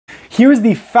Here's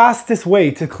the fastest way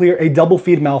to clear a double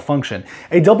feed malfunction.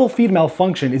 A double feed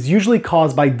malfunction is usually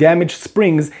caused by damaged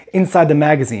springs inside the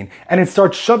magazine, and it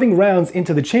starts shoving rounds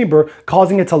into the chamber,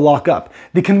 causing it to lock up.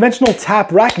 The conventional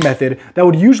tap rack method that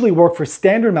would usually work for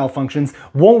standard malfunctions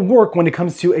won't work when it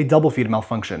comes to a double feed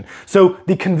malfunction. So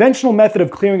the conventional method of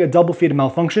clearing a double feed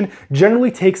malfunction generally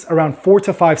takes around 4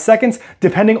 to 5 seconds,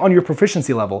 depending on your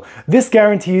proficiency level. This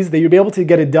guarantees that you'll be able to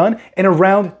get it done in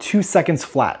around 2 seconds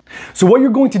flat. So what you're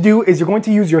going to do is you're going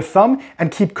to use your thumb and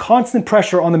keep constant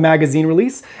pressure on the magazine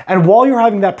release. And while you're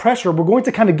having that pressure, we're going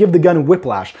to kind of give the gun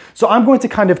whiplash. So I'm going to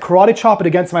kind of karate chop it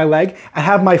against my leg and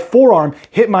have my forearm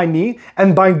hit my knee.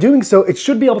 And by doing so, it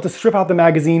should be able to strip out the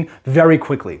magazine very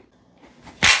quickly.